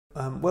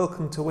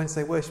welcome to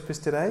Wednesday Worshippers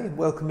today, and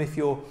welcome if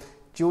you're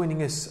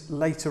joining us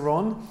later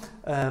on.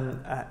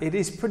 It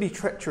is pretty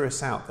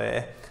treacherous out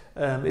there.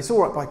 It's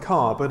all right by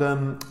car, but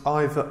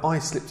I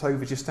slipped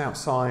over just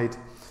outside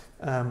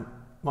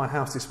my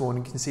house this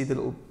morning. You can see the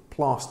little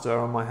plaster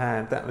on my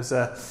hand. That was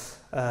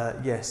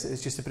yes,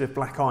 it's just a bit of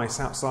black ice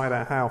outside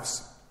our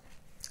house.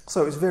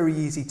 So it's very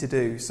easy to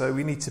do. So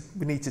we need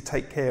to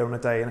take care on a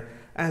day. And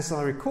as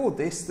I record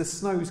this, the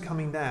snow's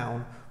coming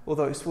down,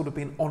 although it's sort of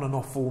been on and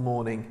off all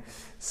morning.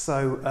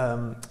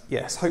 So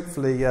yes,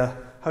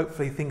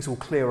 hopefully things will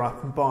clear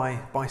up, and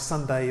by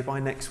Sunday, by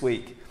next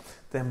week,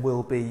 then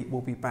we'll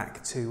be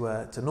back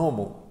to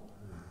normal,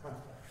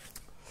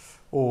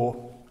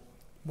 or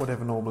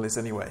whatever normal is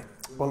anyway.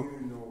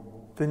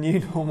 The new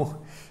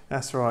normal.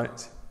 That's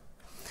right.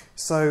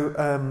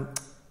 So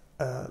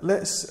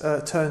let's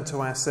turn to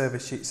our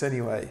service sheets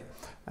anyway,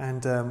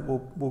 and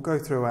we'll go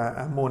through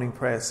our morning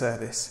prayer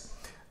service.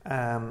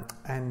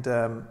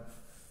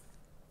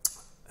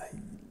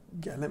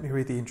 Let me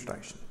read the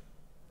introduction.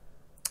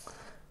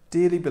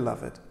 Dearly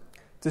beloved,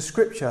 the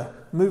Scripture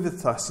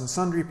moveth us in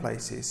sundry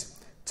places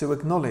to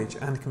acknowledge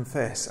and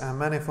confess our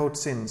manifold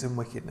sins and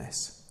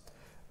wickedness,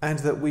 and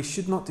that we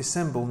should not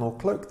dissemble nor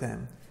cloak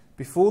them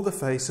before the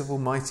face of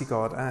Almighty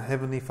God our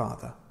Heavenly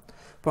Father,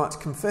 but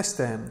confess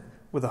them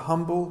with a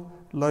humble,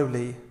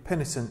 lowly,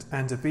 penitent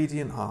and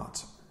obedient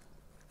heart,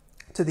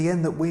 to the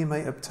end that we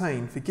may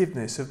obtain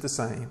forgiveness of the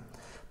same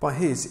by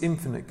His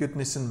infinite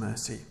goodness and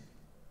mercy.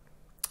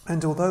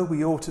 And although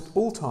we ought at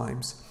all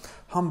times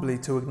humbly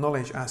to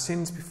acknowledge our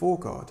sins before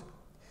God,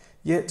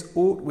 yet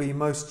ought we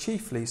most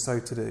chiefly so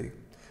to do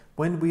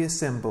when we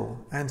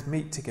assemble and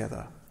meet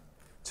together,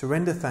 to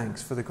render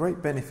thanks for the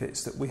great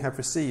benefits that we have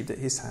received at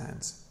His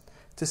hands,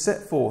 to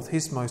set forth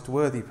His most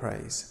worthy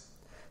praise,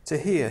 to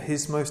hear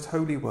His most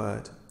holy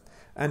word,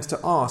 and to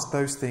ask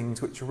those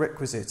things which are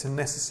requisite and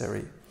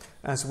necessary,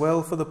 as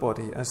well for the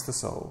body as the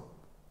soul.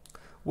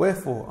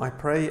 Wherefore I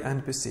pray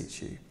and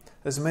beseech you,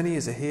 as many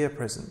as are here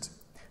present,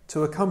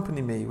 to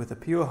accompany me with a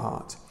pure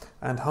heart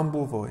and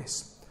humble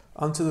voice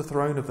unto the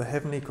throne of the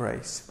heavenly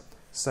grace,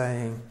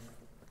 saying,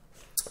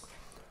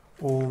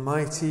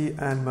 Almighty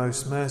and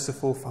most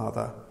merciful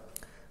Father,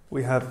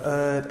 we have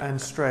erred and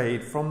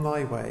strayed from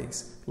thy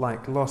ways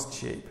like lost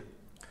sheep.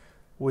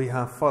 We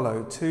have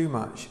followed too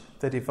much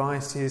the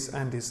devices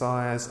and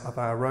desires of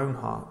our own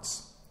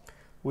hearts.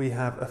 We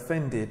have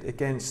offended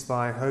against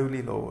thy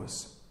holy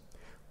laws.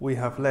 We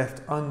have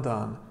left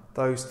undone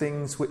those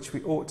things which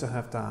we ought to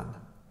have done,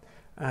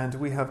 and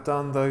we have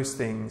done those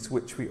things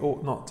which we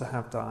ought not to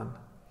have done,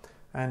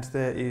 and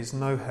there is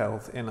no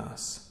health in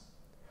us.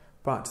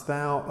 But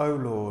thou, O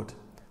Lord,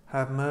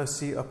 have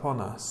mercy upon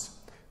us,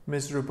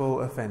 miserable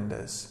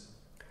offenders.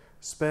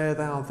 Spare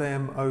thou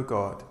them, O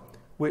God,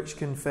 which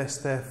confess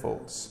their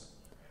faults.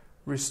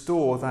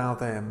 Restore thou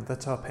them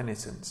that are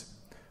penitent,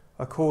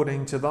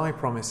 according to thy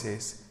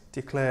promises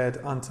declared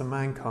unto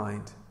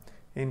mankind,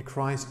 in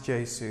Christ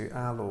Jesus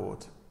our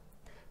Lord.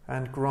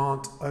 And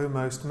grant, O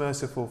most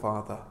merciful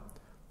Father,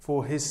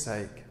 for his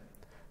sake,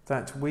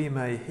 that we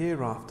may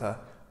hereafter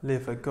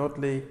live a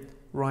godly,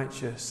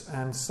 righteous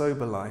and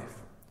sober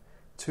life,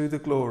 to the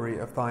glory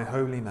of thy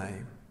holy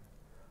name.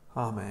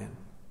 Amen.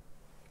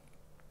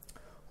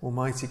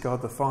 Almighty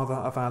God, the Father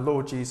of our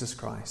Lord Jesus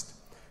Christ,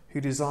 who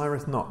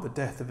desireth not the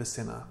death of a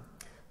sinner,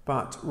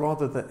 but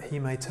rather that he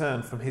may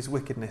turn from his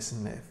wickedness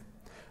and live,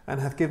 and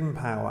hath given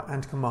power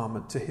and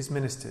commandment to his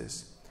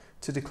ministers,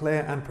 to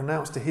declare and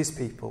pronounce to his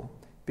people,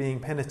 being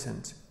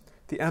penitent,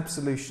 the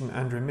absolution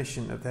and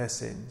remission of their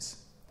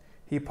sins.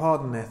 He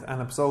pardoneth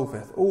and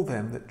absolveth all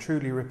them that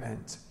truly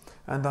repent,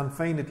 and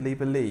unfeignedly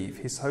believe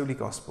his holy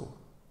gospel.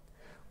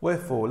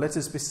 Wherefore let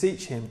us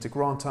beseech him to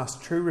grant us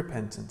true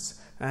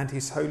repentance and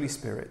his Holy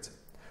Spirit,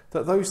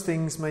 that those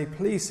things may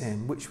please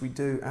him which we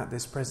do at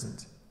this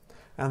present,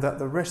 and that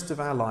the rest of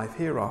our life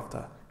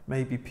hereafter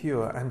may be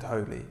pure and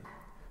holy,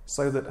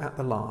 so that at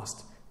the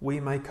last we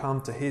may come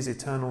to his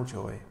eternal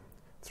joy,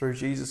 through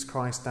Jesus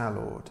Christ our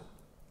Lord.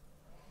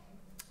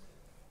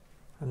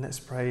 And let's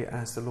pray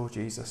as the Lord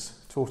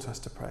Jesus taught us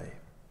to pray.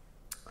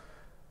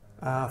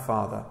 Our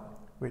Father,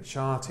 which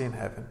art in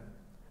heaven,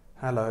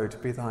 hallowed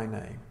be thy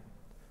name.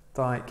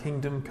 Thy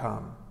kingdom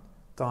come,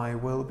 thy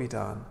will be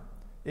done,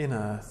 in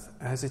earth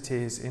as it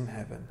is in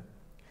heaven.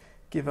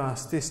 Give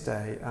us this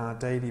day our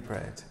daily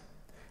bread,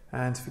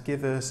 and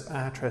forgive us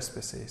our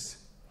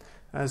trespasses,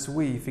 as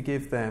we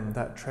forgive them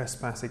that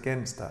trespass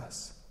against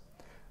us.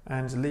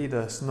 And lead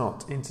us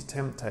not into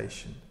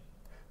temptation,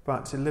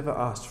 but deliver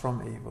us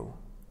from evil.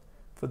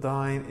 For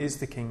thine is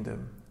the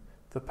kingdom,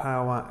 the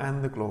power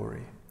and the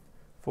glory,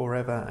 for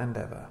ever and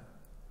ever.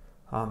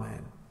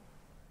 Amen.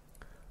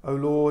 O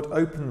Lord,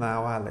 open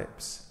thou our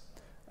lips,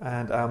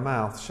 and our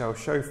mouth shall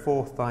show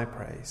forth thy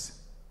praise.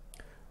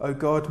 O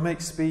God,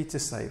 make speed to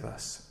save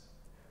us.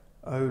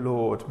 O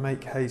Lord,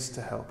 make haste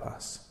to help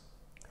us.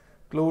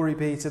 Glory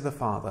be to the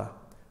Father,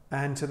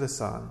 and to the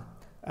Son,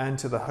 and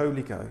to the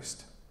Holy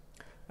Ghost,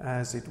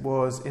 as it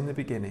was in the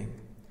beginning,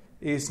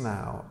 is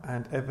now,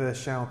 and ever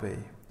shall be,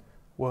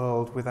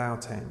 world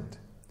without end.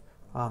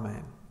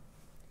 Amen.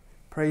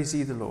 Praise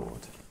ye the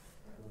Lord.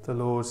 The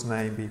Lord's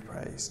name be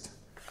praised.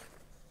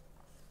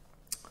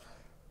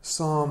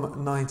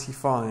 Psalm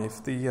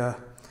 95, the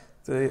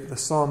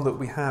psalm that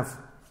we have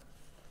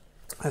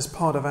as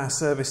part of our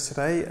service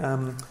today.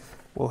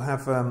 We'll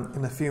have,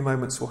 in a few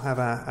moments, we'll have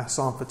our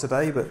psalm for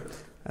today, but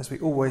as we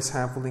always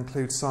have, we'll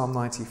include Psalm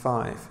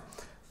 95.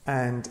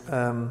 And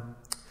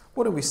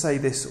why don't we say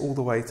this all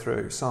the way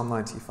through, Psalm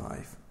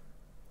 95.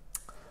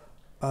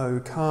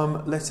 O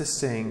come, let us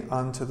sing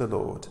unto the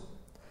Lord.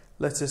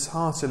 Let us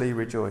heartily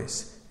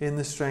rejoice in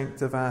the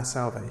strength of our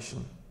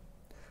salvation.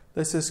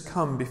 Let us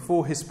come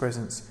before his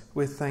presence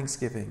with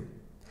thanksgiving,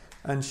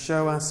 and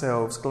show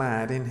ourselves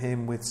glad in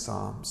him with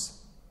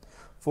psalms.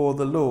 For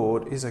the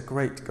Lord is a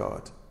great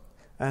God,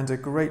 and a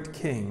great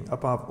King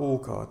above all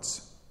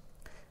gods.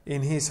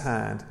 In his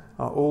hand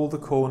are all the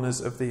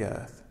corners of the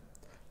earth,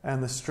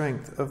 and the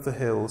strength of the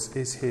hills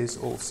is his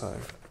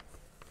also.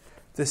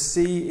 The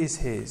sea is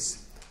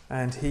his,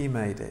 and he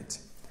made it,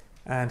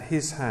 and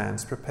his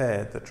hands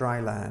prepared the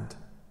dry land.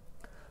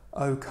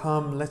 O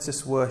come, let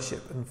us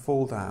worship and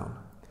fall down,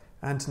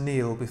 and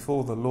kneel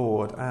before the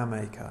Lord our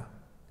Maker.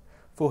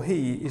 For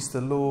he is the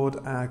Lord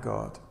our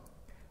God,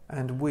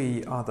 and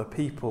we are the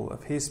people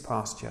of his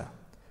pasture,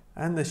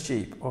 and the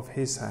sheep of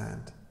his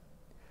hand.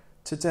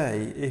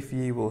 Today, if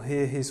ye will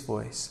hear his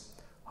voice,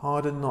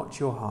 harden not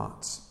your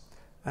hearts,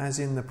 as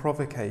in the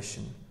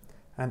provocation,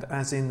 and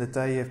as in the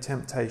day of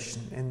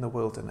temptation in the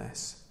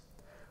wilderness,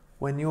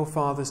 when your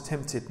fathers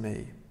tempted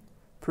me,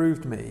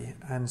 proved me,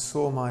 and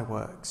saw my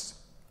works.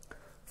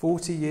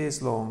 40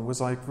 years long was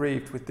I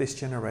grieved with this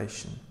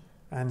generation,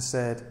 and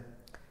said,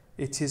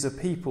 It is a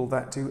people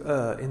that do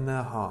err in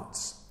their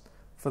hearts,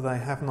 for they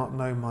have not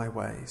known my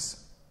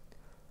ways.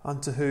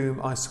 Unto whom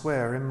I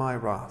swear in my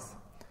wrath,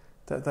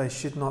 that they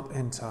should not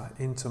enter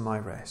into my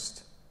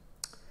rest.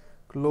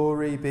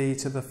 Glory be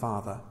to the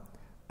Father,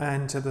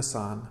 and to the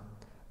Son,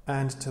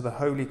 and to the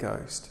Holy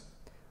Ghost,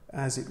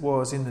 as it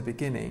was in the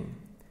beginning,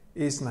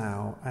 is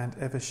now, and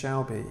ever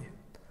shall be,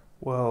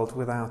 world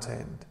without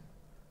end.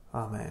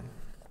 Amen.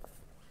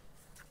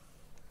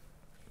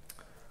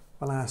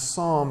 Well, our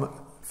psalm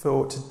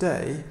for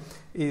today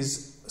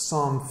is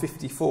Psalm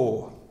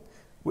 54,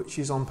 which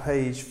is on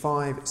page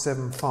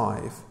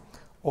 575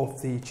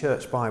 of the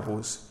Church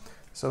Bibles.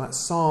 So that's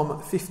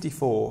Psalm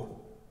 54,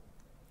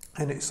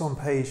 and it's on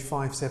page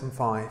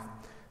 575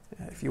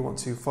 if you want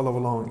to follow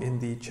along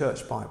in the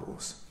Church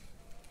Bibles.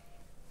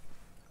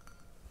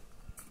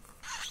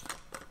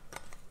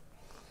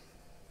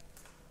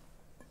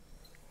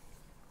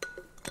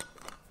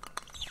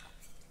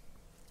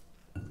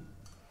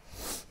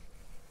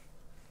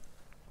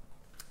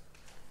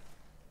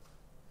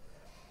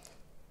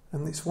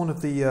 And it's one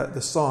of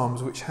the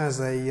Psalms which has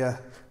the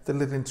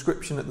little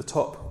inscription at the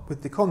top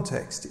with the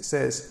context. It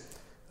says,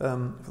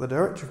 for the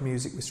director of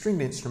music with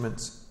stringed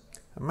instruments,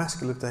 a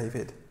maskil of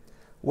David,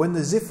 when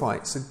the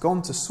Ziphites had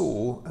gone to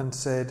Saul and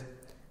said,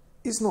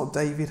 Is not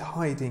David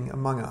hiding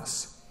among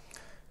us?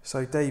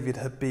 So David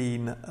had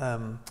been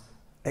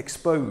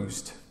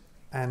exposed,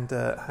 and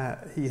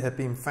he had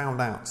been found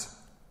out.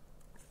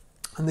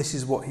 And this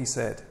is what he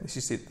said. This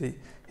is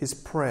his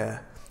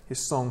prayer, his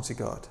song to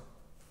God.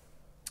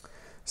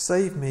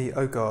 Save me,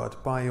 O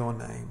God, by your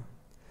name.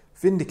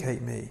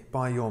 Vindicate me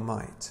by your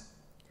might.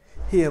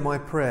 Hear my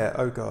prayer,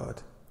 O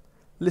God.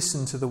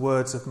 Listen to the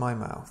words of my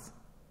mouth.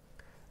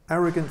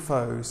 Arrogant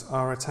foes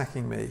are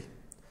attacking me.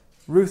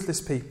 Ruthless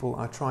people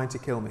are trying to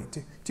kill me.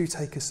 Do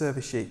take a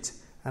service sheet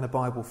and a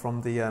Bible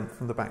from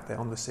the back there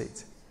on the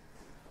seat.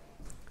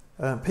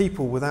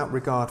 People without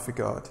regard for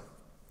God.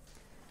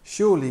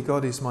 Surely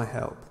God is my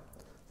help.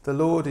 The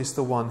Lord is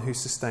the one who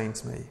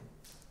sustains me.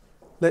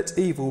 Let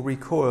evil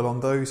recoil on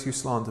those who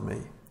slander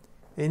me.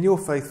 In your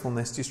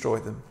faithfulness destroy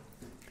them.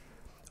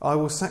 I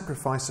will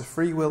sacrifice a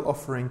freewill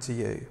offering to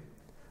you.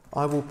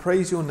 I will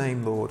praise your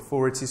name, Lord,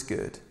 for it is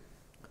good.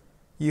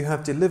 You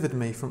have delivered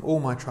me from all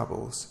my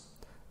troubles,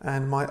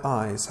 and my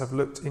eyes have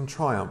looked in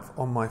triumph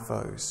on my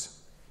foes.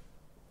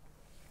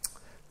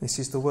 This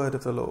is the word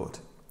of the Lord.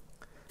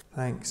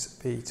 Thanks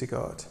be to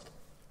God.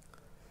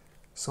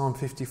 Psalm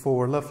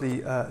 54, a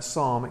lovely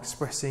psalm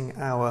expressing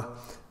our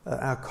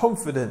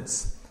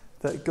confidence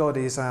that God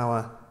is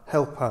our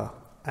helper,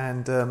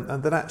 and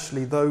that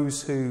actually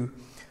those who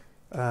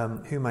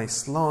may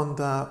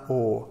slander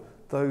or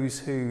those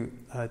who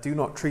do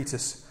not treat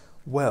us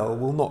well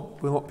will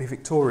not be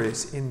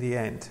victorious in the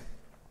end,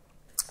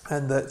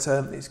 and that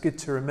it's good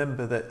to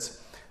remember that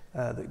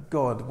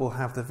God will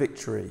have the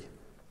victory.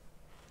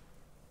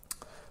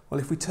 Well,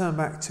 if we turn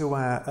back to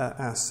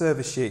our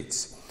service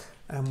sheets,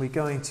 and we're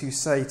going to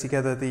say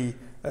together the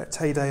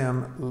Te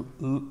Deum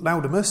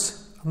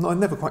Laudamus.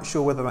 I'm never quite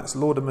sure whether that's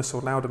Laudamus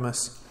or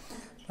Laudamus,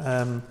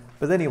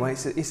 but anyway,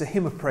 it's a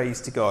hymn of praise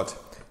to God,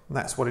 and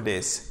that's what it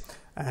is.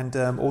 And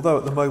although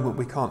at the moment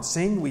we can't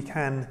sing, we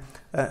can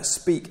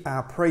speak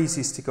our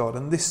praises to God,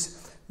 and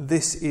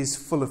this is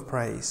full of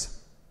praise.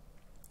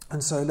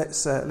 And so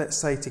let's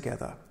say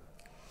together: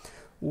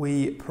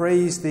 We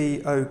praise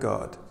thee, O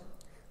God.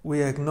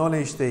 We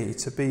acknowledge thee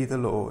to be the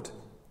Lord.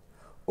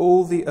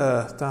 All the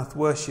earth doth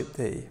worship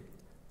thee,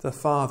 the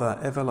Father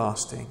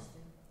everlasting.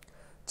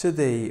 To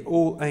thee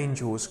all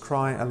angels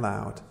cry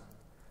aloud,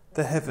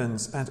 the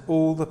heavens and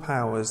all the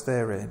powers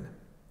therein.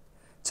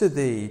 To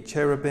thee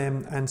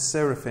cherubim and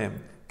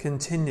seraphim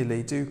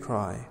continually do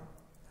cry,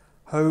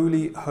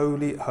 Holy,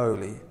 holy,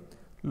 holy,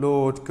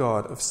 Lord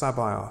God of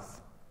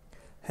Sabaoth.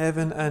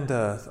 Heaven and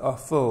earth are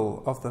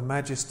full of the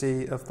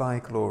majesty of thy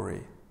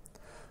glory.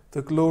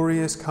 The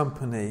glorious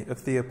company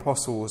of the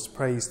apostles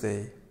praise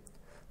thee.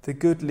 The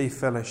goodly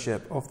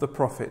fellowship of the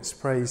prophets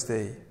praise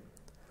thee.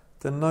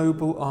 The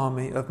noble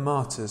army of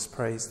martyrs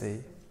praise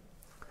thee.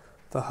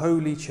 The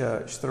holy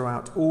church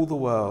throughout all the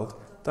world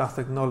doth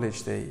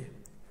acknowledge thee,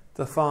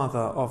 the Father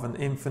of an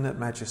infinite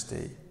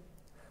majesty,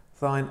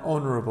 thine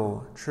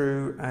honourable,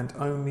 true and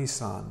only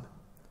Son,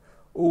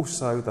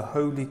 also the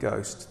Holy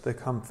Ghost, the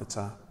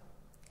Comforter.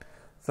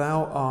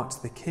 Thou art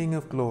the King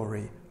of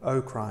glory,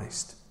 O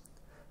Christ.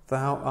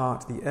 Thou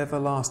art the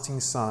everlasting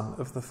Son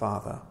of the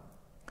Father.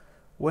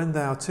 When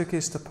thou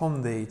tookest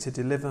upon thee to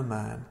deliver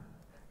man,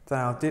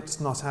 thou didst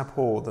not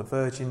abhor the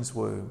Virgin's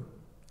womb.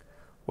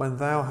 When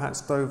thou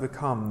hadst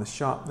overcome the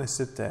sharpness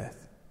of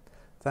death,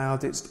 thou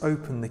didst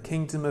open the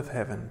kingdom of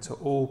heaven to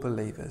all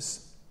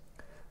believers.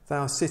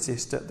 Thou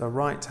sittest at the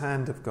right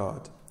hand of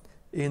God,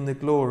 in the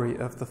glory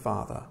of the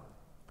Father.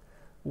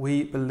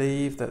 We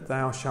believe that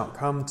thou shalt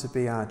come to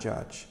be our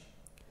judge.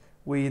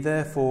 We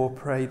therefore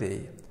pray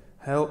thee,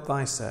 help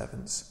thy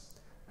servants,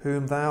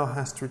 whom thou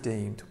hast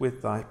redeemed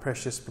with thy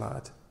precious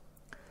blood.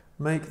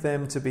 Make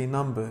them to be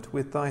numbered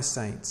with thy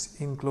saints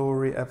in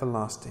glory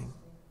everlasting.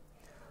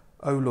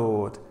 O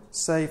Lord,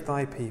 save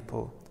thy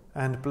people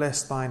and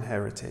bless thine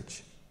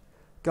heritage.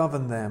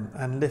 Govern them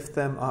and lift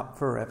them up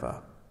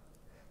forever.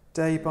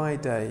 Day by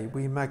day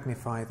we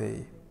magnify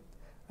thee,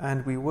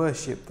 and we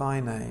worship thy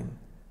name,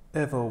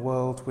 ever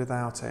world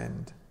without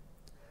end.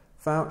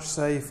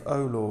 Vouchsafe,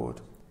 O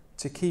Lord,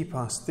 to keep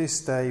us this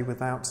day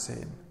without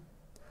sin.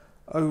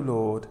 O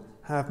Lord,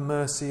 have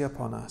mercy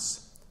upon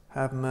us,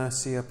 have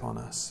mercy upon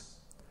us.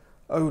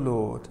 O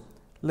Lord,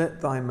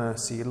 let thy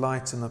mercy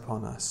lighten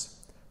upon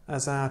us,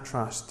 as our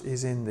trust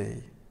is in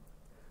thee.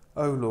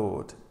 O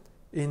Lord,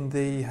 in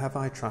thee have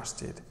I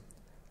trusted,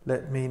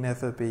 let me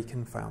never be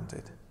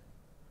confounded.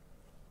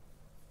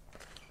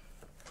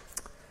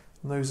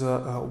 And those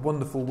are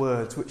wonderful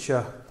words, which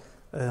are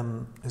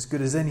as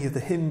good as any of the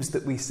hymns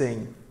that we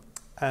sing.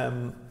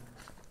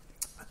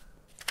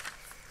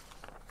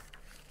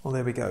 Well,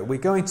 there we go. We're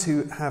going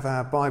to have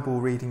our Bible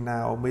reading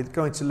now, and we're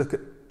going to look at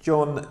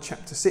John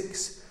chapter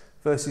 6,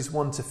 verses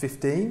 1 to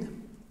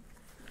 15.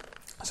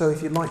 So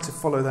if you'd like to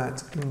follow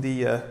that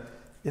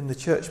in the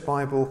church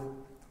Bible,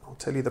 I'll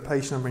tell you the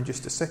page number in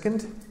just a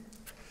second.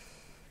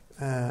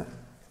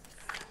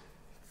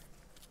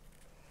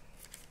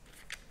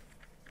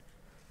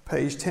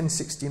 Page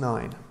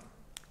 1069.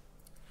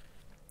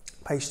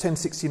 Page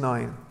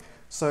 1069.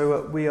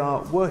 So we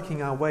are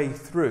working our way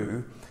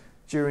through,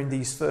 during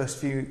these first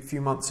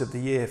few months of the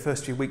year,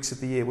 first few weeks of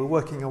the year, we're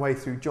working our way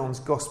through John's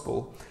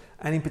Gospel.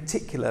 And in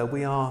particular,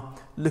 we are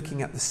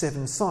looking at the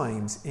 7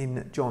 signs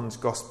in John's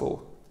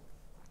Gospel.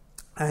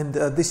 And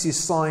this is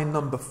sign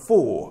number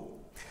 4.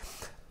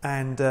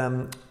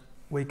 And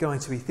we're going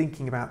to be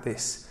thinking about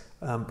this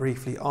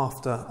briefly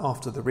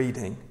after the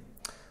reading.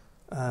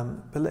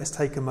 But let's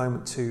take a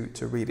moment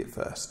to read it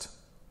first.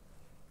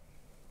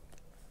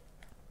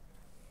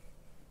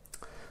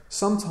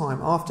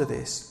 Sometime after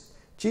this,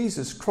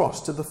 Jesus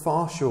crossed to the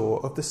far shore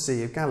of the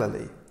Sea of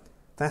Galilee,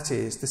 that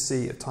is, the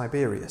Sea of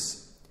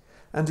Tiberias.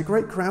 And a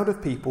great crowd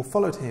of people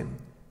followed him,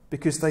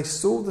 because they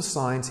saw the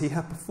signs he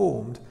had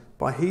performed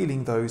by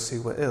healing those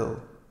who were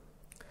ill.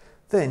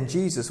 Then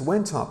Jesus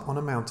went up on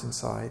a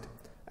mountainside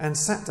and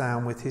sat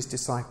down with his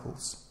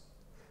disciples.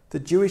 The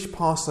Jewish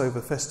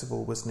Passover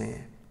festival was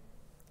near.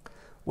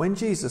 When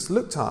Jesus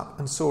looked up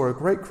and saw a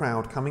great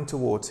crowd coming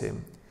towards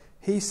him,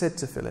 he said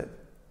to Philip,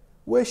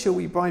 "Where shall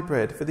we buy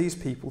bread for these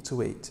people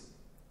to eat?"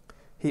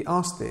 He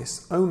asked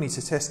this only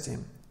to test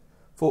him,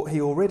 for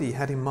he already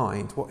had in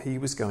mind what he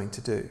was going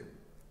to do.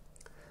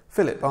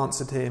 Philip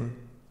answered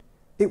him,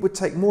 "It would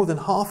take more than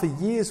half a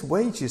year's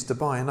wages to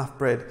buy enough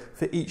bread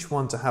for each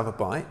one to have a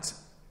bite."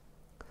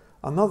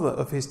 Another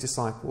of his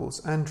disciples,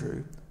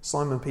 Andrew,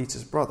 Simon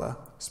Peter's brother,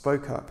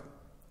 spoke up.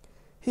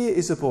 "Here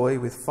is a boy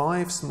with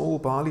 5 small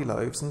barley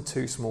loaves and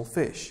 2 small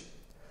fish.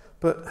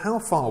 But how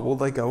far will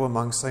they go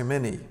among so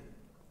many?"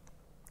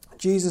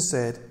 Jesus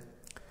said,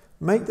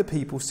 "Make the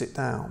people sit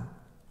down."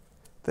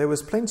 There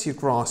was plenty of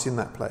grass in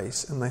that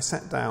place, and they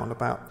sat down.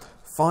 About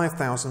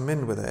 5,000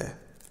 men were there.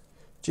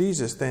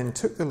 Jesus then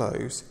took the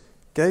loaves,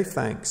 gave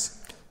thanks,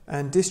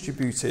 and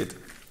distributed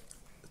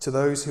to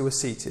those who were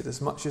seated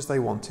as much as they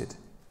wanted.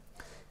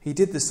 He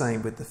did the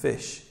same with the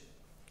fish.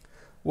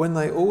 When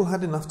they all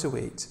had enough to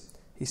eat,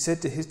 he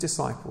said to his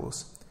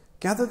disciples,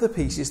 "Gather the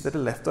pieces that are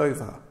left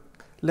over.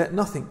 Let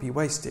nothing be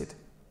wasted."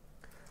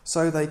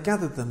 So they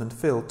gathered them and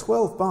filled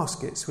 12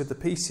 baskets with the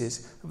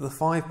pieces of the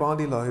 5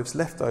 barley loaves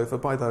left over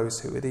by those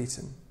who had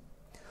eaten.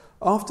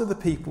 After the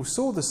people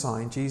saw the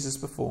sign Jesus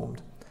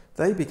performed,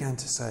 they began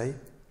to say,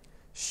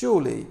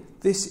 Surely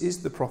this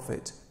is the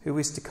prophet who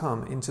is to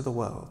come into the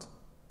world."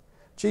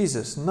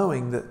 Jesus,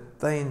 knowing that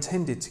they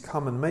intended to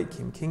come and make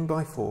him king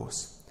by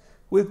force,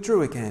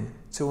 withdrew again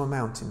to a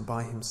mountain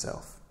by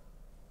himself.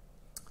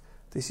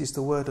 This is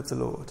the word of the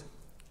Lord.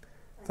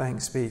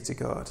 Thanks be to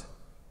God.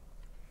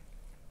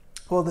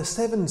 Well, the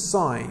 7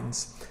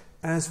 signs,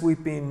 as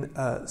we've been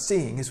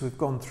seeing as we've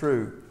gone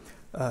through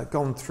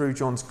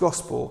John's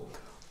Gospel,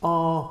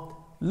 are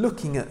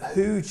looking at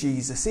who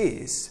Jesus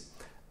is,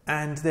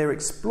 and they're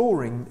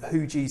exploring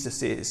who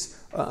Jesus is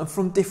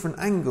from different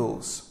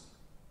angles.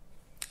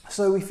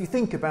 So if you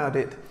think about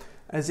it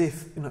as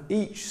if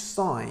each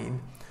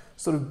sign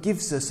sort of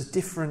gives us a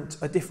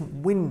different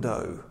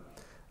window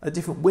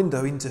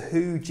into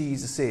who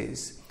Jesus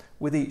is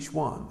with each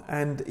one,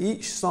 and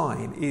each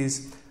sign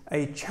is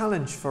a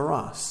challenge for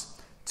us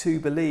to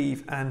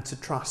believe and to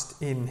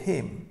trust in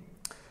him.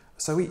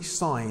 So each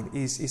sign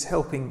is a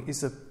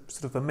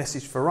sort of a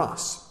message for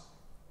us.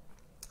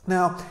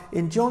 Now,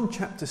 in John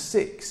chapter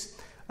 6,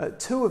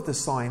 2 of the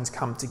signs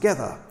come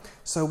together.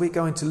 So we're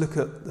going to look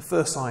at the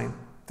first sign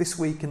this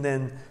week and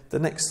then the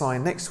next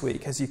sign next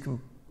week. As you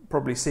can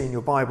probably see in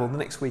your Bible, the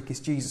next week is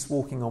Jesus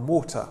walking on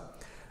water.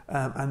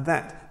 And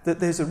that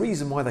there's a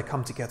reason why they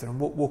come together, and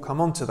we'll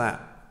come on to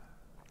that.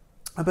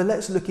 But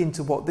let's look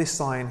into what this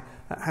sign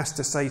has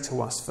to say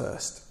to us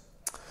first.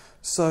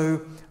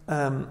 So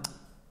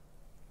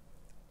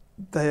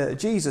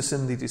Jesus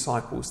and the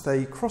disciples,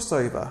 they cross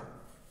over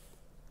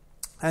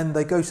and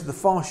they go to the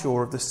far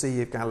shore of the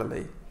Sea of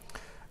Galilee.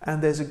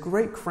 And there's a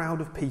great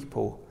crowd of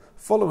people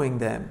following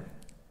them.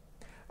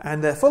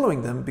 And they're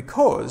following them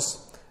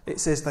because it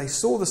says they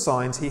saw the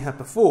signs he had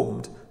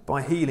performed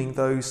by healing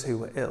those who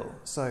were ill.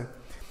 So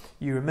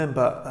you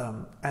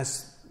remember,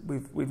 as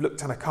we've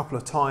looked at a couple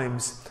of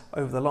times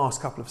over the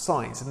last couple of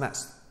signs, and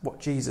that's what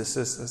Jesus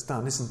has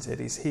done, isn't it?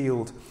 He's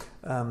healed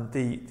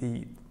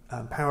the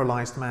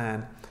paralysed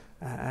man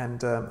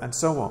and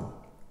so on.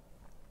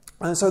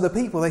 And so the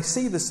people, they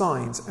see the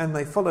signs and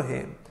they follow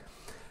him.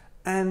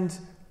 And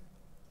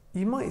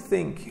you might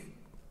think,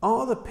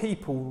 are the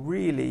people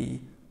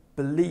really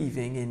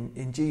believing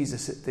in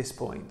Jesus at this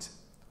point?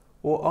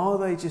 Or are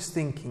they just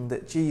thinking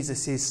that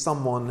Jesus is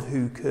someone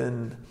who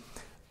can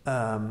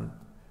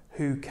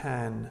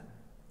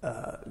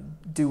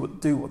do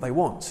what they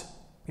want,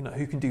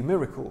 who can do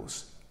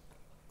miracles?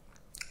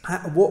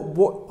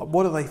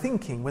 What are they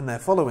thinking when they're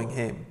following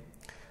him?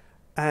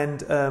 And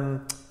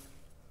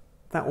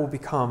that will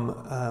become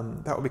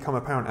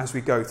apparent as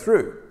we go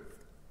through.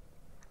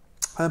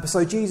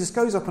 So Jesus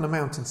goes up on a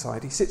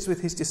mountainside. He sits with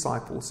his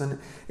disciples, and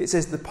it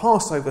says the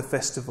Passover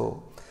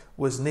festival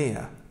was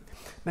near.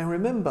 Now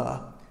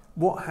remember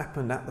what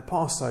happened at the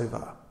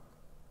Passover.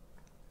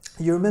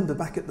 You remember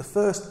back at the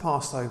first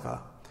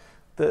Passover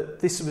that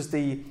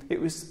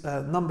it was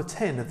number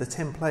 10 of the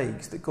 10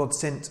 plagues that God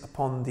sent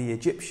upon the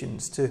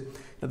Egyptians.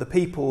 The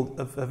people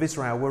of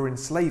Israel were in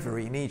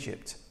slavery in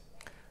Egypt,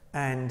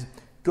 and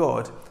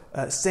God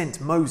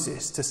sent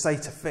Moses to say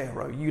to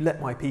Pharaoh, "You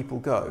let my people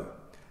go."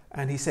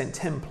 And he sent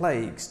 10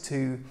 plagues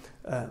to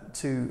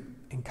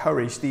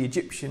encourage the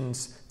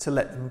Egyptians to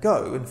let them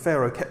go, and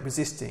Pharaoh kept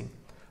resisting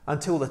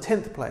until the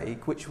 10th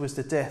plague, which was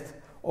the death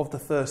of the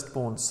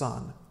firstborn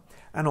son.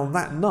 And on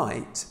that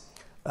night,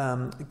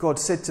 God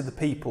said to the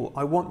people,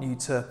 "I want you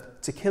to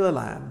kill a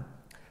lamb,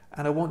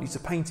 and I want you to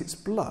paint its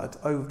blood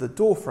over the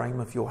doorframe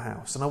of your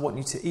house, and I want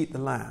you to eat the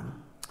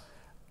lamb,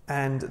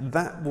 and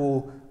that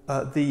will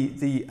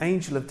the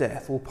angel of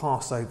death will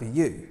pass over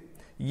you.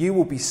 You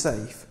will be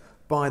safe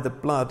by the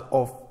blood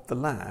of the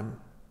lamb."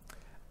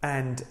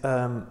 And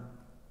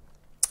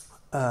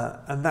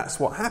that's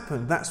what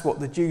happened. That's what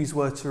the Jews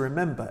were to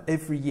remember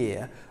every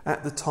year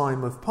at the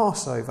time of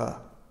Passover.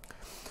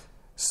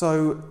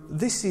 So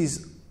this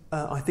is,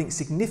 I think,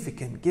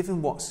 significant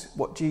given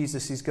what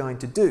Jesus is going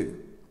to do.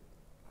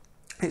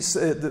 It's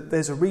that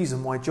there's a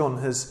reason why John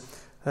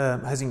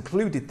has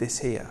included this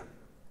here.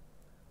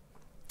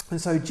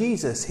 And so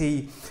Jesus,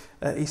 he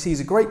sees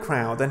a great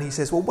crowd, and he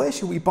says, "Well, where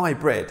shall we buy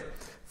bread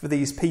for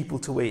these people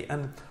to eat?"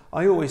 And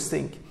I always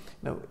think,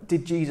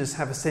 did Jesus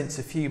have a sense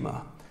of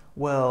humour?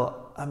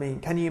 Well, I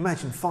mean, can you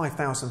imagine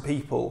 5,000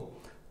 people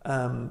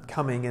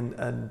coming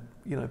and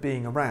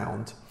being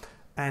around,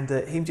 and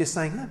him just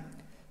saying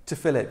to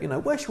Philip,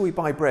 "Where shall we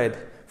buy bread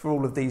for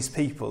all of these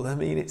people?" I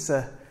mean, it's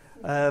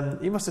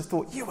he must have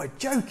thought, "You are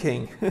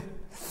joking."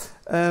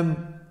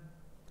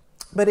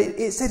 But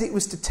it said it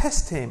was to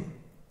test him.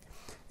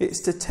 It's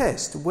to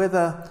test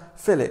whether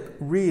Philip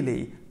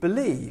really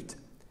believed.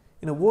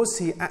 Was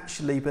he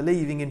actually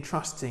believing and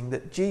trusting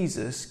that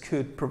Jesus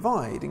could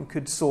provide and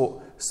could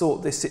sort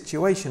this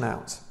situation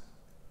out?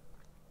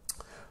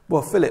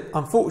 Well, Philip,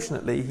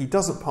 unfortunately, he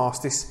doesn't pass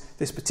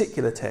this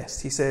particular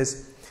test. He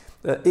says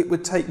that it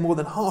would take more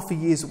than half a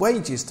year's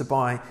wages to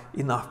buy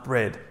enough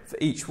bread for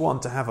each one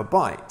to have a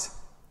bite.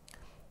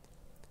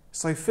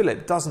 So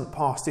Philip doesn't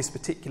pass this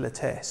particular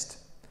test.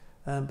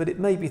 But it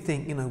made me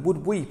think,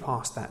 would we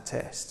pass that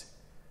test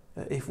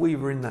if we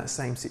were in that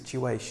same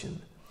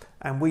situation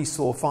and we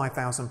saw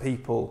 5,000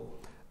 people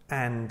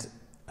and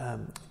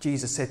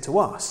Jesus said to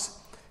us,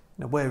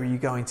 where are you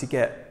going to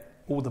get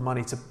all the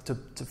money to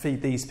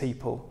feed these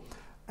people?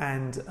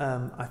 And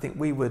I think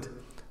we would,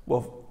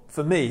 well,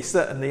 for me,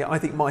 certainly, I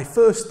think my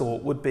first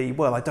thought would be,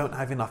 well, I don't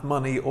have enough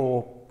money,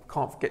 or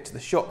can't get to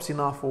the shops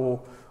enough,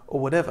 or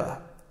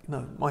whatever.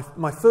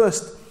 My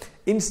first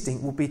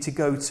instinct will be to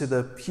go to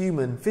the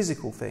human,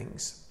 physical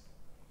things,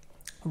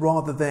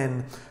 rather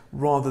than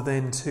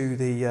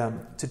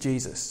to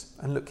Jesus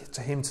and look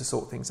to him to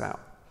sort things out.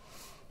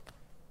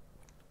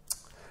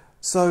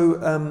 So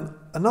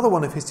another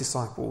one of his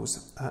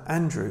disciples,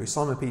 Andrew,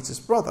 Simon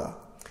Peter's brother,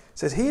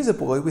 says, "He is a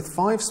boy with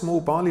 5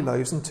 small barley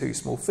loaves and 2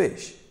 small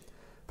fish.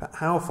 But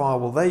how far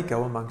will they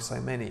go among so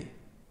many?"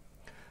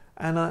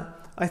 And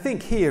I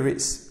think here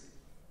it's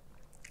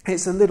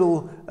a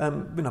little,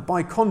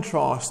 by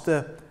contrast,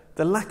 the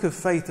lack of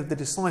faith of the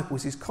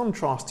disciples is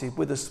contrasted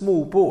with a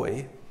small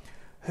boy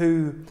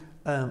who,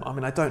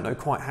 I don't know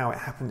quite how it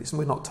happened,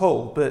 we're not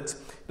told, but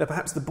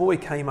perhaps the boy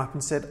came up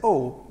and said,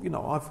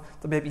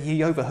 maybe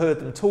he overheard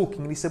them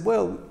talking, and he said,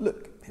 "Well,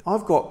 look,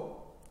 I've got,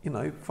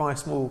 5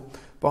 small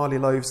barley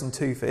loaves and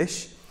 2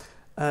 fish.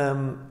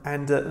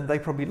 And they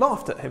probably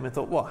laughed at him and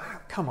thought, "Well,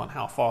 come on,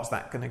 how far is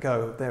that going to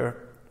go? There are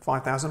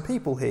 5,000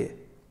 people here."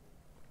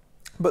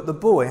 But the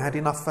boy had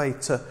enough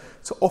faith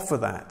to offer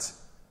that.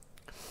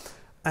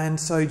 And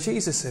so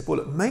Jesus said, "Well,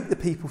 look, make the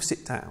people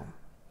sit down."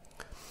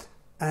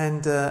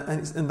 And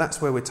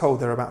that's where we're told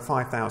there are about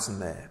 5,000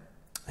 there.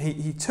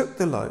 He took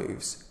the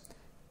loaves,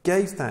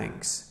 gave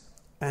thanks,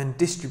 and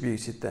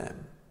distributed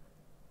them.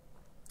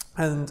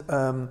 And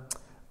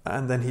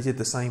then he did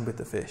the same with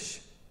the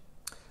fish.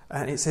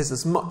 And it says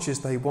as much as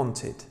they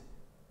wanted.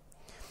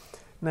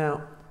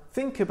 Now,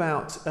 think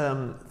about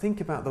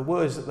the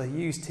words that they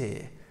used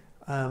here.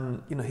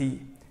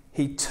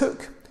 He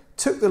took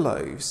the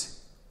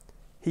loaves,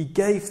 he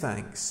gave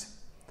thanks,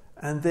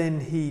 and then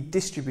he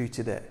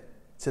distributed it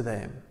to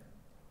them.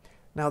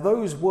 Now,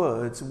 those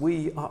words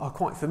are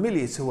quite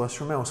familiar to us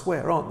from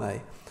elsewhere, aren't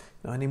they?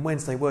 And in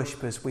Wednesday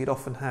Worshippers, we'd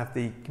often have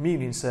the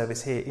communion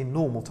service here in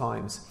normal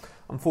times.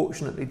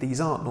 Unfortunately,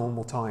 these aren't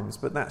normal times,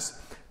 but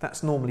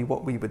that's normally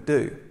what we would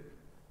do.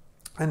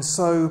 And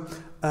so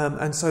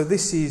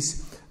this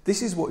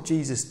is what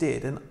Jesus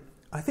did, and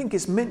I think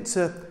it's meant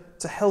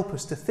to help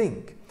us to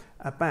think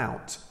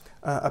about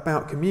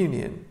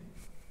communion.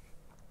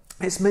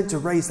 It's meant to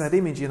raise that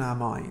image in our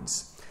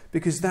minds,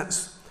 because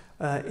that's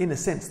in a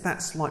sense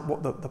that's like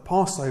what the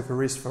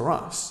Passover is for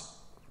us.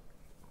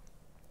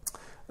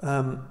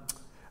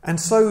 And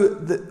so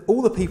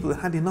all the people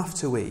had enough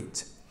to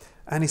eat.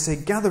 And he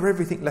said, "Gather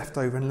everything left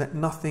over and let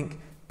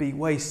nothing be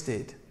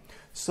wasted."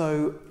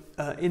 So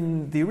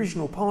in the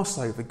original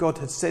Passover, God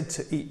had said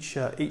to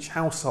each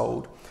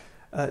household,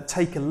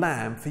 "Take a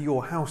lamb for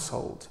your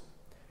household."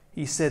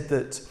 He said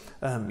that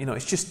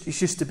it's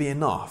just to be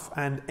enough,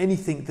 and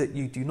anything that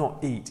you do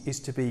not eat is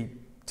to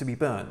be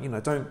burnt.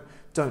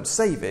 Don't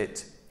save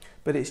it,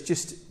 but it's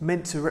just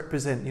meant to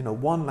represent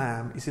one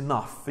lamb is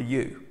enough for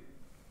you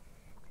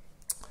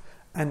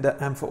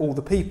and for all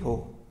the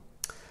people.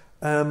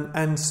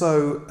 And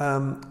so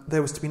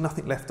there was to be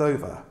nothing left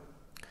over.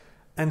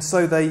 And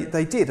so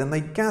they did, and they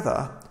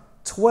gather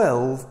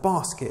 12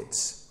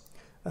 baskets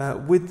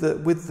with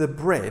the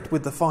bread,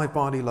 with the 5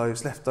 barley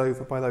loaves left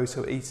over by those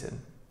who are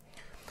eaten.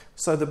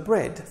 So the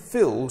bread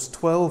fills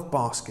 12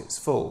 baskets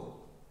full.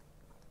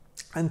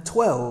 And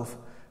 12,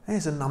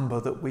 there's a number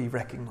that we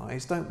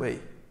recognise, don't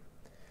we?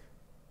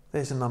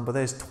 There's a number.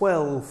 There's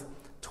 12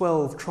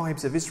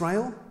 tribes of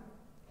Israel.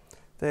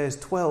 There's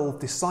 12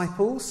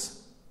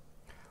 disciples.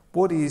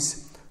 What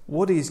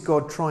is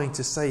God trying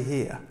to say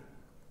here?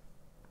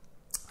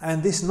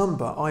 And this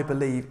number, I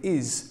believe,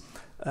 is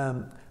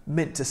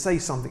meant to say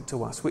something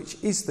to us, which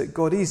is that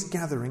God is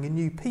gathering a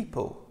new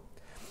people.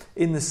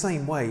 In the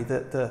same way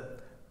that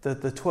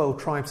the 12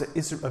 tribes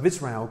of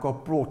Israel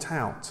God brought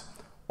out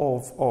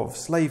of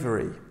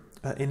slavery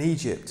in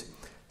Egypt.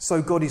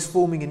 So God is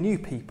forming a new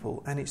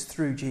people, and it's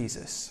through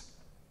Jesus.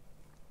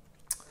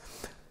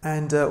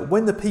 And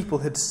when the people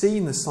had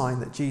seen the sign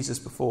that Jesus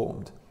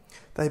performed,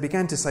 they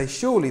began to say,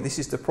 "Surely this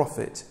is the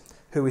prophet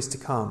who is to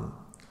come."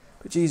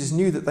 But Jesus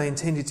knew that they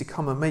intended to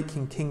come and make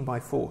him king by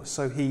force,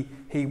 so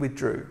he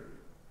withdrew.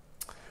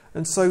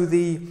 And so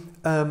the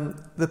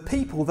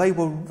people, they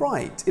were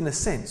right in a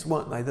sense,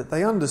 weren't they? That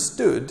they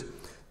understood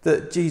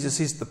that Jesus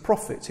is the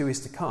prophet who is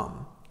to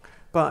come.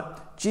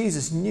 But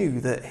Jesus knew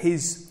that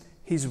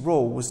his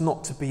role was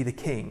not to be the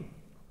king.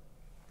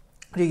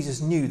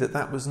 Jesus knew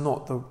that was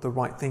not the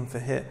right thing for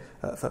him.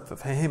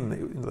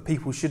 The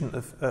people shouldn't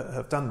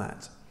have done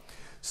that.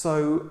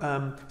 So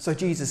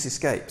Jesus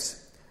escapes.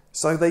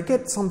 So they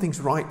get some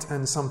things right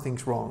and some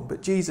things wrong.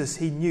 But Jesus,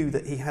 he knew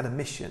that he had a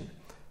mission,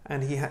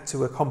 and he had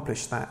to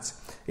accomplish that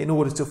in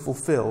order to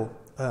fulfill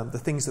the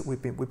things that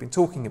we've been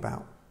talking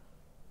about.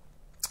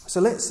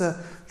 So let's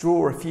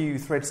draw a few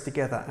threads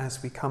together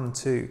as we come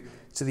to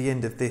the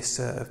end of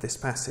this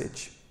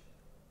passage.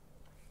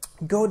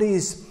 God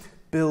is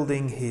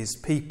building his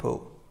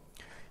people.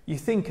 You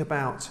think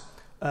about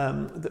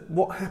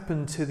what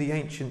happened to the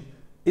ancient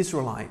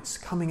Israelites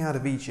coming out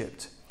of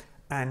Egypt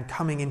and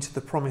coming into the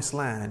promised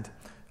land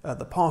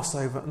the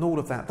Passover and all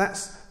of that,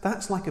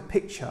 that's like a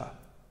picture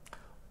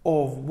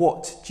of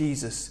what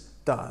Jesus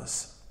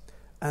does.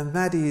 And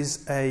that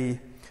is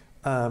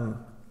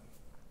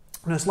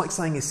it's like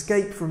saying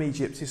escape from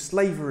Egypt is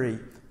slavery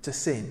to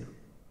sin.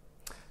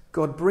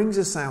 God brings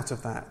us out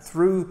of that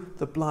through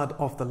the blood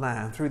of the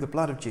Lamb, through the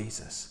blood of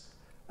Jesus,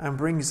 and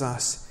brings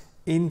us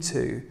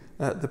into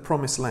the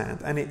promised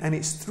land. And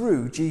it's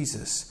through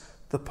Jesus,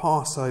 the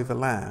Passover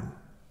Lamb.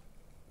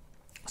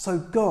 So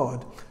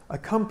God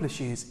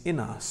accomplishes in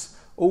us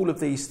all of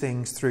these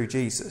things through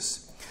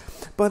Jesus.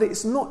 But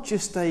it's not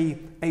just a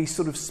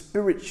sort of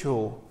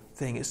spiritual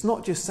thing. It's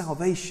not just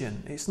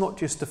salvation. It's not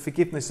just a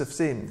forgiveness of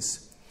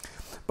sins.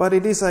 But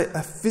it is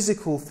a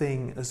physical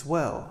thing as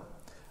well.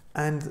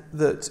 And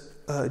that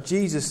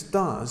Jesus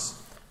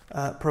does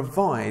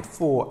provide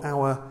for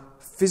our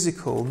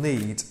physical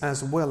needs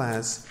as well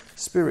as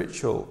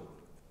spiritual.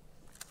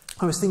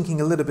 I was thinking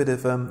a little bit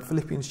of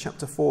Philippians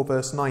chapter 4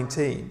 verse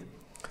 19.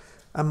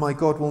 And my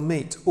God will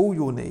meet all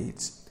your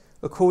needs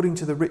according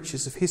to the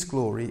riches of his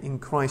glory in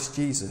Christ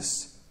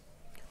Jesus.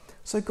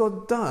 So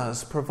God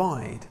does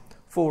provide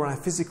for our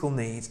physical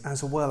needs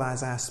as well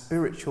as our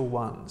spiritual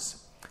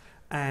ones.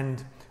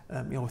 And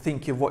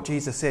think of what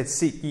Jesus said,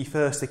 seek ye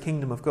first the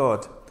kingdom of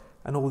God,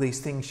 and all these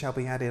things shall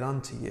be added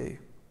unto you.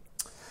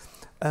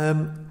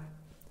 And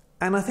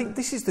I think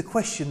this is the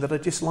question that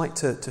I'd just like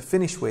to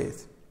finish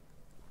with,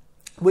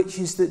 which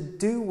is that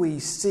do we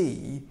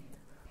see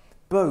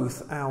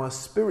both our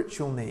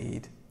spiritual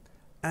need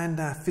and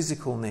our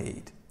physical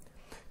need?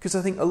 Because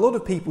I think a lot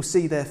of people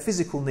see their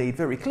physical need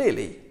very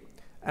clearly,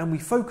 and we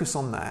focus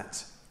on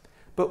that,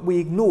 but we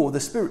ignore the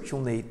spiritual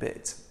need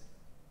bit.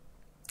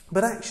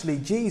 But actually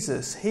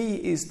Jesus, he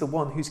is the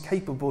one who's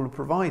capable of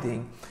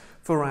providing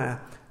for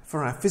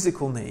our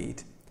physical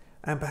need.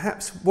 And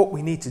perhaps what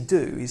we need to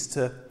do is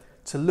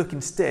to look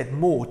instead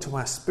more to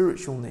our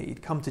spiritual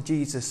need, come to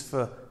Jesus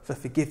for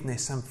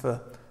forgiveness and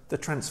for the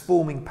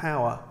transforming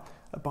power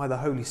by the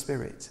Holy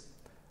Spirit.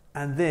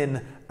 And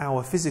then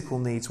our physical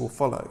needs will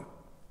follow.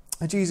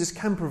 And Jesus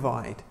can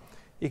provide.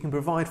 He can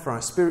provide for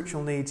our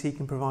spiritual needs, he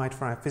can provide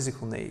for our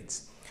physical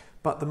needs.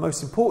 But the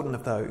most important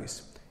of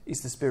those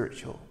is the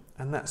spiritual.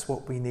 And that's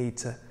what we need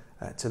to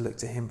look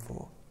to him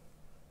for.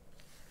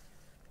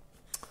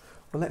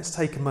 Well, let's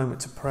take a moment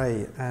to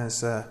pray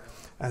as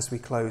we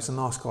close and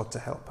ask God to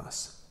help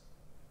us.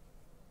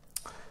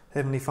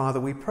 Heavenly Father,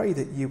 we pray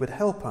that you would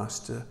help us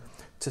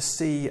to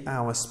see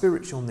our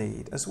spiritual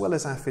need as well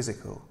as our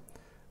physical,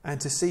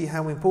 and to see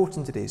how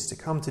important it is to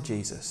come to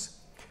Jesus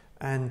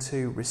and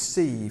to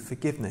receive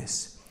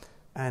forgiveness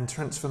and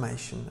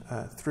transformation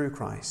through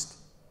Christ.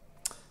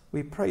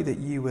 We pray that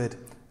you would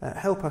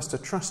help us to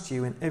trust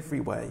you in every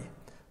way,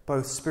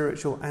 both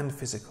spiritual and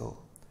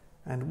physical,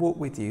 and walk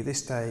with you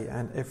this day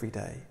and every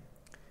day.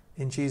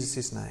 In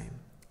Jesus' name,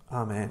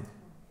 amen.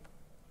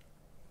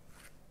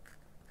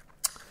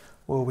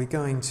 Well, we're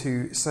going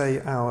to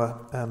say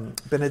our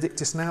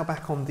Benedictus now,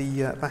 back on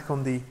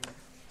the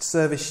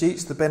service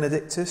sheets. The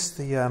Benedictus,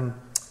 the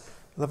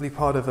lovely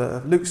part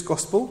of Luke's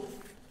Gospel,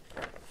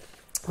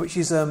 which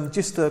is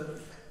just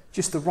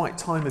the right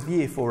time of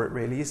year for it,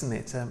 really, isn't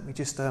it? We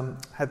just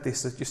had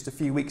this just a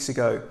few weeks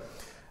ago,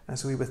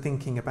 as we were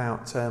thinking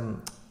about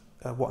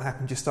what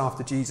happened just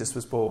after Jesus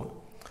was born.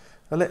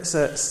 Now let's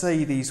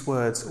say these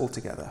words all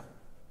together.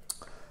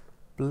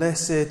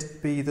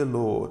 Blessed be the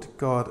Lord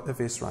God of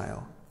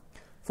Israel,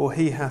 for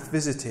he hath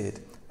visited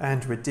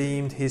and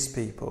redeemed his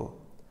people,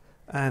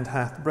 and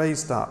hath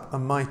raised up a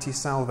mighty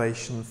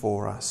salvation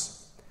for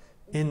us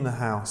in the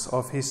house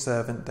of his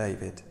servant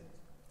David,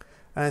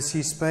 as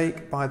he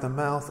spake by the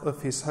mouth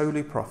of his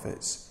holy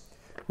prophets,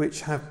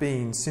 which have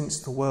been since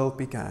the world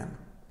began,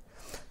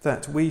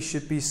 that we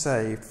should be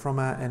saved from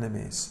our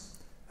enemies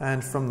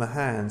and from the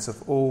hands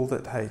of all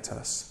that hate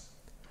us,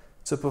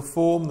 to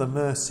perform the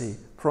mercy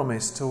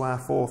promised to our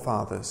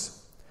forefathers,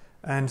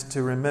 and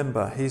to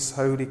remember his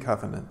holy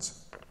covenant,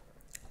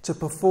 to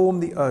perform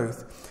the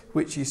oath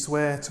which he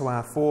sware to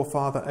our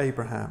forefather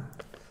Abraham,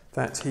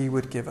 that he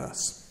would give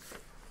us,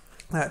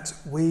 that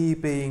we,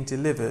 being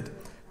delivered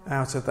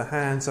out of the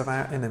hands of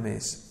our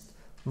enemies,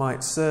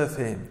 might serve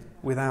him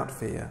without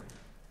fear,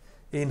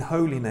 in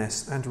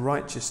holiness and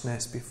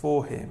righteousness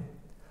before him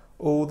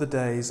all the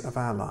days of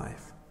our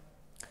life.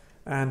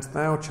 And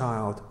thou,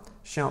 child,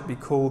 shalt be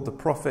called the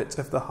prophet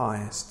of the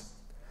highest,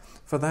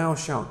 for thou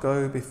shalt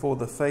go before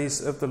the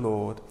face of the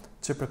Lord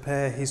to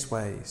prepare his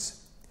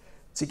ways,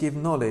 to give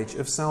knowledge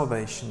of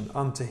salvation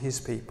unto his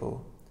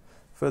people,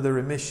 for the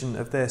remission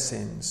of their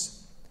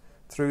sins,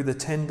 through the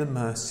tender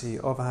mercy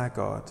of our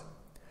God,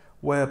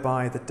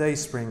 whereby the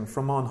dayspring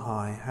from on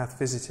high hath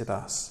visited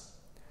us,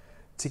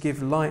 to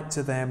give light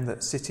to them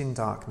that sit in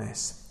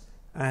darkness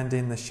and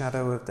in the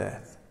shadow of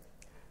death,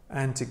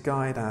 and to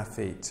guide our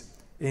feet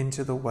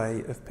into the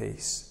way of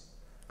peace.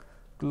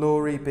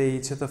 Glory be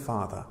to the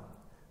Father,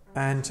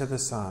 and to the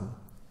Son,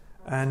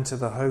 and to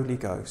the Holy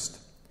Ghost,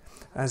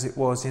 as it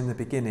was in the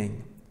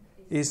beginning,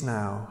 is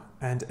now,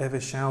 and ever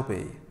shall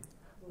be,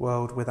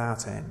 world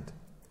without end.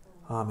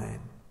 Amen.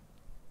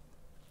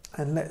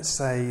 And let's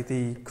say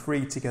the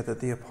creed together,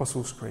 the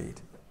Apostles'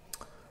 Creed.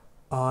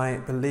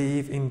 I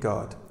believe in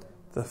God,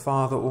 the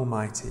Father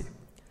Almighty,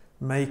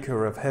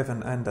 maker of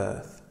heaven and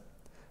earth,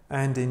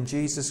 and in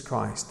Jesus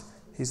Christ,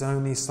 his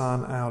only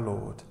Son, our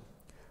Lord,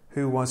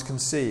 who was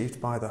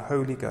conceived by the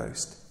Holy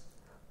Ghost,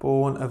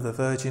 born of the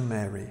Virgin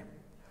Mary,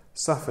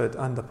 suffered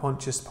under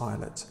Pontius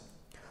Pilate,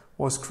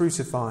 was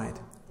crucified,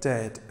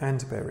 dead,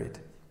 and buried.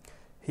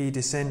 He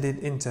descended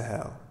into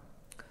hell.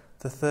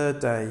 The third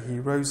day he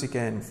rose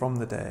again from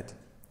the dead.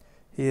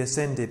 He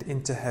ascended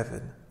into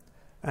heaven,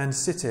 and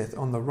sitteth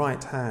on the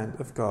right hand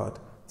of God,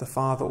 the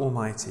Father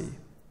Almighty.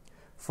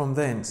 From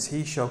thence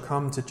he shall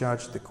come to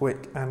judge the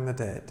quick and the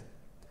dead.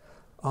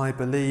 I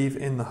believe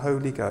in the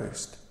Holy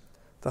Ghost,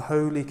 the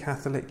Holy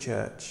Catholic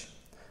Church,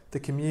 the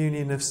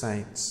communion of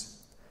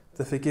saints,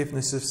 the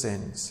forgiveness of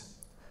sins,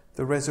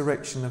 the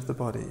resurrection of the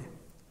body,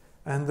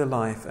 and the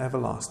life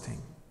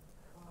everlasting.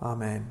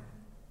 Amen.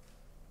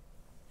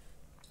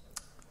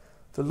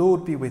 The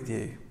Lord be with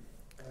you,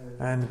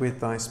 and with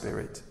thy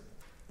spirit.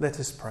 Let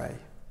us pray.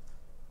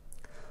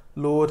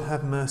 Lord,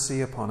 have mercy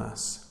upon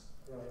us.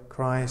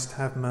 Christ,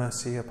 have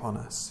mercy upon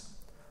us.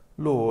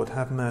 Lord,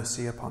 have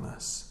mercy upon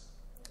us.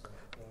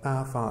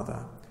 Our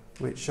Father,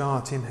 which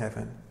art in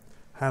heaven,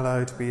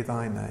 hallowed be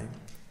thy name.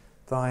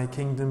 Thy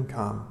kingdom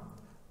come,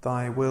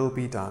 thy will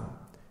be done,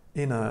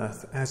 in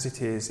earth as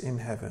it is in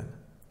heaven.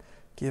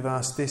 Give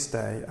us this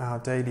day our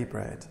daily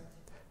bread,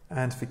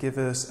 and forgive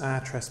us our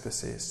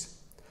trespasses,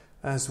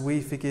 as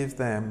we forgive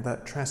them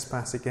that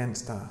trespass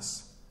against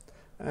us.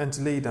 And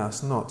lead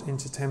us not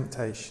into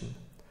temptation,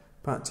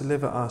 but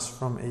deliver us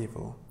from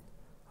evil.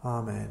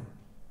 Amen.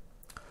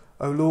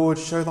 O Lord,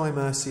 show thy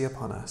mercy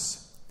upon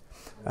us,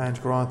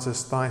 and grant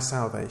us thy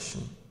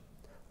salvation.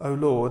 O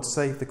Lord,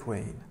 save the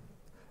Queen,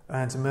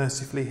 and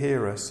mercifully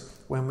hear us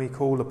when we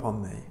call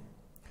upon thee.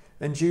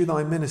 Endue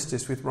thy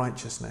ministers with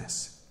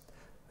righteousness,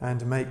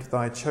 and make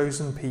thy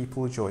chosen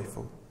people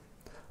joyful.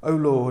 O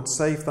Lord,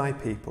 save thy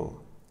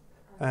people,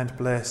 and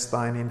bless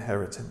thine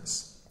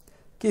inheritance.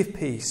 Give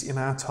peace in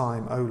our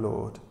time, O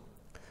Lord,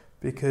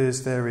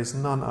 because there is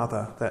none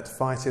other that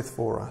fighteth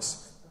for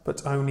us,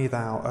 but only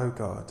thou, O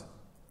God.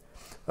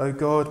 O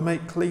God,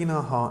 make clean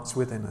our hearts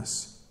within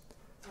us,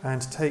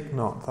 and take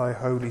not thy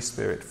Holy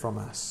Spirit from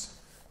us.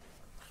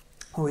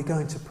 We're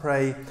going to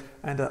pray,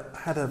 and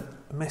had a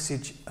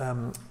message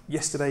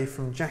yesterday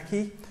from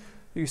Jackie,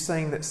 who's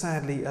saying that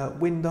sadly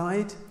Wynne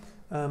died.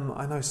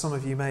 I know some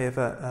of you may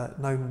have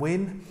known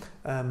Wynne.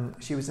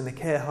 She was in a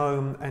care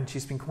home and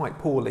she's been quite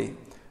poorly.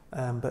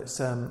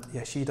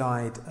 She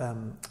died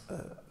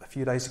a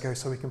few days ago,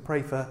 so we can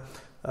pray for,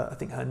 I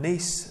think, her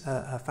niece,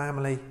 her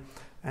family,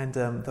 and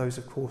those,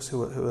 of course,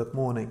 who are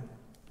mourning.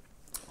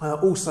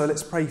 Also,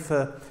 let's pray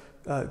for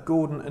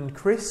Gordon and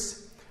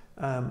Chris,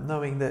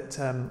 knowing that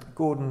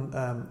Gordon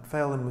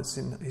fell and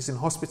is in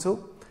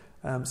hospital.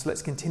 So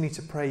let's continue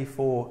to pray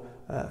for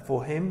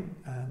him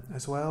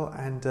as well,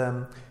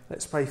 and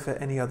let's pray for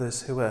any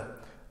others who are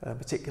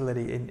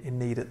particularly in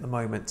need at the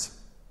moment.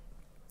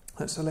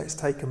 So let's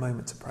take a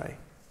moment to pray.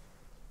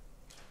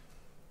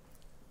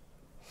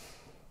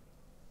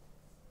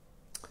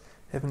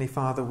 Heavenly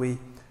Father, we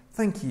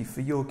thank you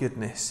for your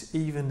goodness,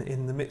 even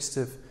in the midst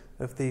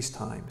of these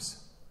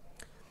times.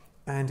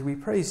 And we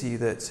praise you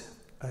that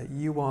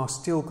you are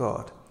still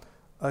God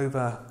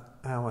over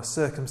our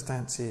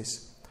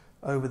circumstances,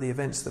 over the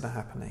events that are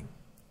happening.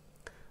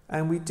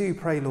 And we do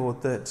pray,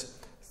 Lord, that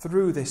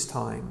through this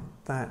time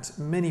that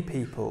many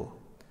people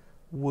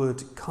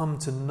would come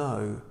to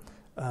know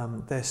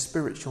their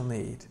spiritual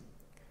need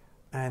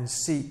and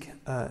seek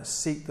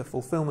the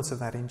fulfillment of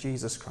that in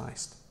Jesus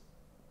Christ.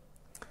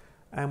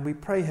 And we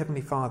pray,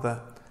 Heavenly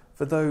Father,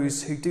 for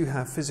those who do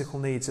have physical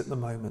needs at the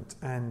moment,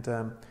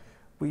 and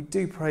we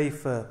do pray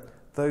for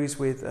those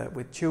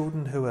with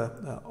children who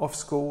are off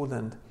school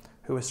and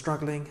who are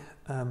struggling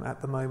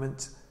at the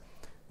moment.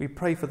 We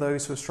pray for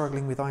those who are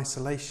struggling with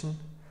isolation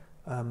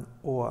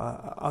or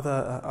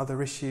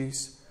other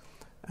issues,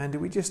 and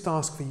we just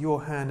ask for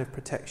your hand of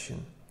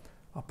protection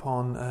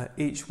upon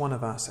each one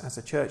of us as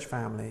a church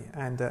family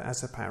and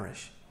as a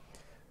parish.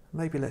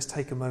 Maybe let's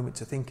take a moment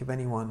to think of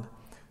anyone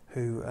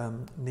who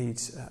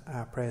needs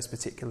our prayers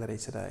particularly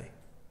today.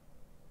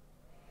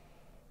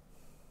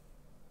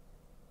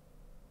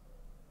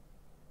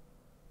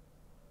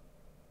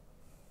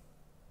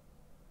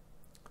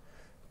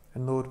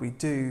 And Lord, we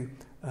do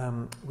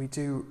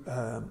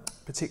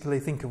particularly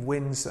think of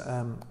Wynne's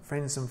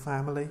friends and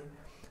family,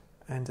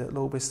 and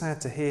Lord, we're sad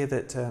to hear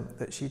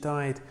that she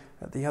died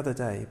the other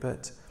day,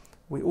 but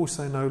we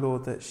also know,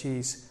 Lord, that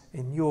she's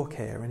in your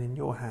care and in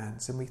your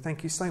hands, and we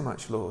thank you so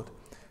much, Lord,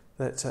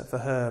 that for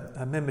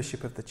her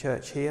membership of the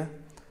church here,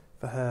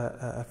 for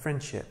her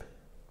friendship.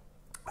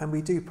 And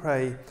we do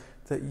pray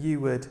that you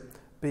would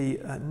be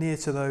near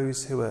to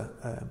those who are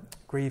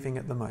grieving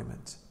at the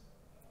moment.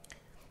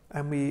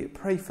 And we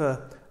pray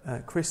for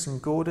Chris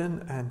and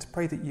Gordon, and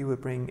pray that you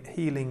would bring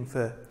healing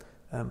for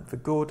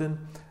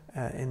Gordon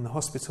in the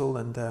hospital,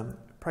 and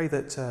pray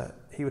that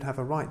he would have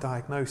a right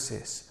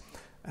diagnosis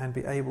and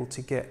be able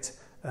to get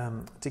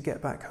to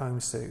get back home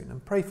soon.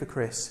 And pray for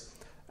Chris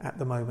at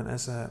the moment,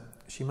 as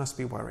she must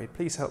be worried.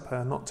 Please help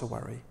her not to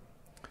worry,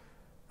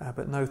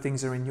 but know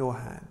things are in your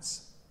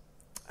hands.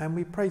 And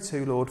we pray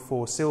too, Lord,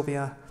 for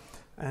Sylvia,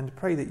 and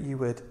pray that you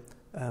would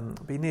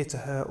be near to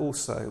her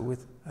also,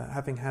 with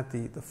having had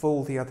the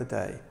fall the other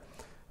day,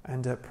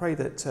 and pray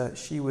that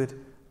she would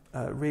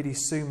really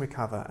soon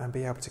recover and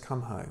be able to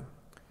come home.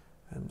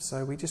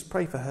 So we just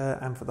pray for her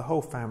and for the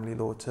whole family,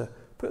 Lord, to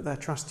put their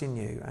trust in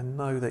you and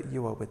know that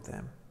you are with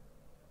them.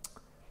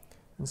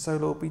 And so,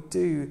 Lord, we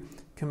do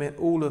commit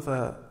all of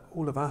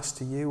us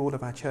to you, all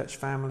of our church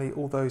family,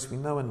 all those we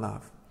know and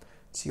love,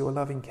 to your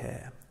loving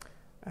care.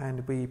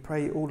 And we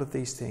pray all of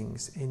these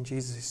things in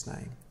Jesus'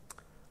 name.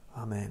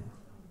 Amen.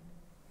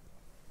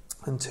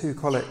 And 2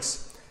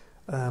 collects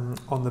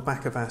on the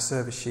back of our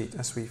service sheet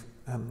as we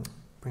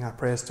bring our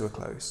prayers to a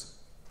close.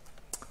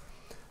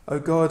 O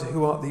God,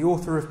 who art the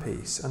author of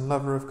peace and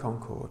lover of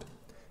concord,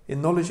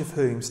 in knowledge of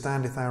whom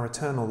standeth our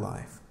eternal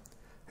life,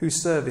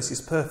 whose service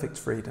is perfect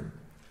freedom,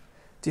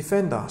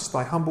 defend us,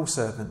 thy humble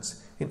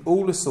servants, in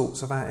all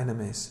assaults of our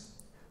enemies,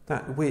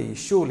 that we,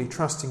 surely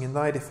trusting in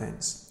thy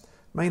defence,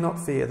 may not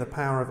fear the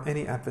power of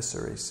any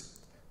adversaries,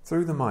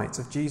 through the might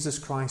of Jesus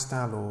Christ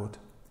our Lord.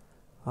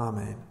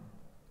 Amen.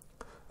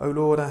 O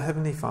Lord, our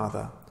heavenly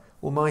Father,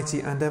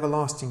 almighty and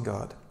everlasting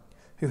God,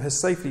 who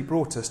has safely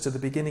brought us to the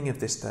beginning of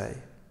this day,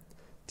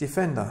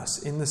 defend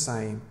us in the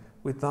same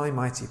with thy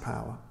mighty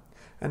power,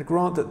 and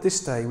grant that this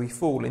day we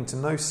fall into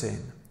no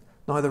sin,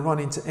 neither run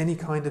into any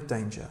kind of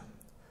danger,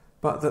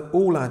 but that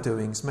all our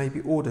doings may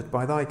be ordered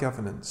by thy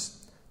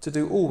governance, to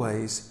do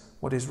always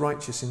what is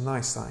righteous in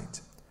thy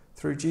sight,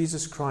 through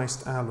Jesus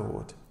Christ our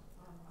Lord.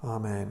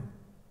 Amen.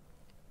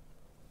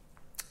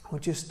 Well,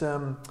 just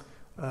 1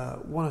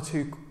 or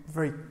 2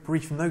 very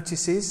brief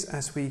notices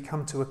as we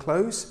come to a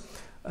close.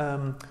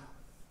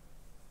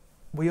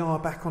 We are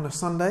back on a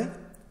Sunday,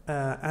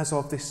 as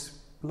of this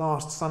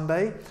last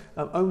Sunday,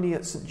 only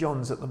at St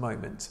John's at the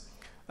moment.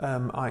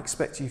 I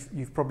expect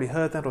you've probably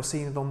heard that or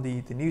seen it on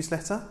the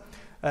newsletter,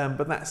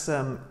 but that's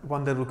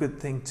one little good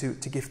thing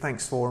to give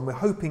thanks for, and we're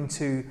hoping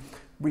to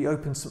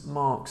reopen St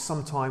Mark's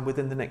sometime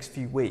within the next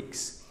few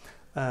weeks.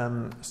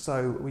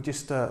 So we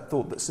just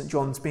thought that St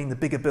John's, being the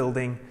bigger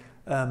building,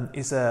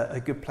 is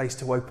a good place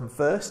to open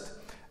first,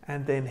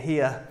 and then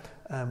here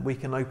we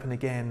can open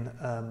again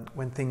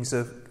when things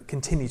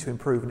continue to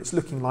improve, and it's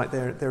looking like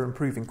they're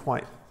improving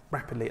quite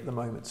rapidly at the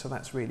moment, so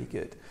that's really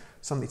good.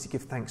 Something to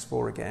give thanks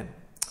for again.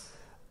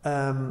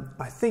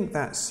 I think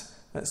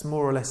that's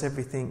more or less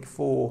everything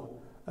for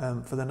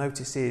the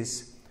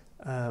notices.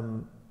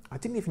 I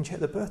didn't even check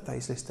the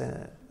birthdays list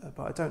there,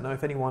 but I don't know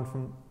if anyone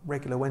from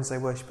regular Wednesday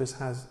worshippers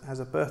has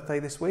a birthday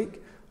this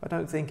week. I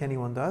don't think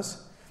anyone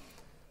does.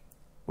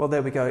 Well,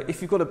 there we go.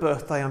 If you've got a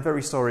birthday, I'm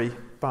very sorry,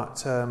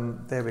 but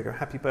there we go.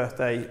 Happy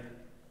birthday,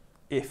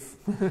 if.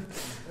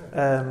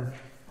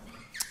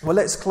 Well,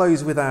 let's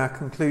close with our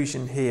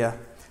conclusion here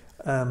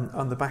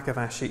on the back of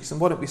our sheets.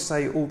 And why don't we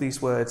say all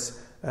these words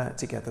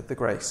together? The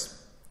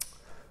grace.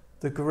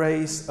 The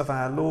grace of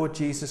our Lord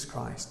Jesus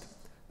Christ,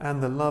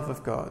 and the love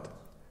of God,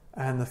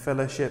 and the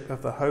fellowship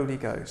of the Holy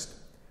Ghost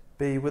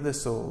be with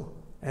us all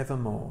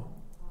evermore.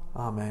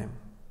 Amen.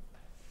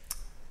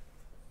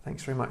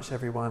 Thanks very much,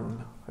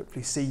 everyone.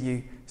 Hopefully see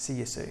you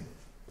soon.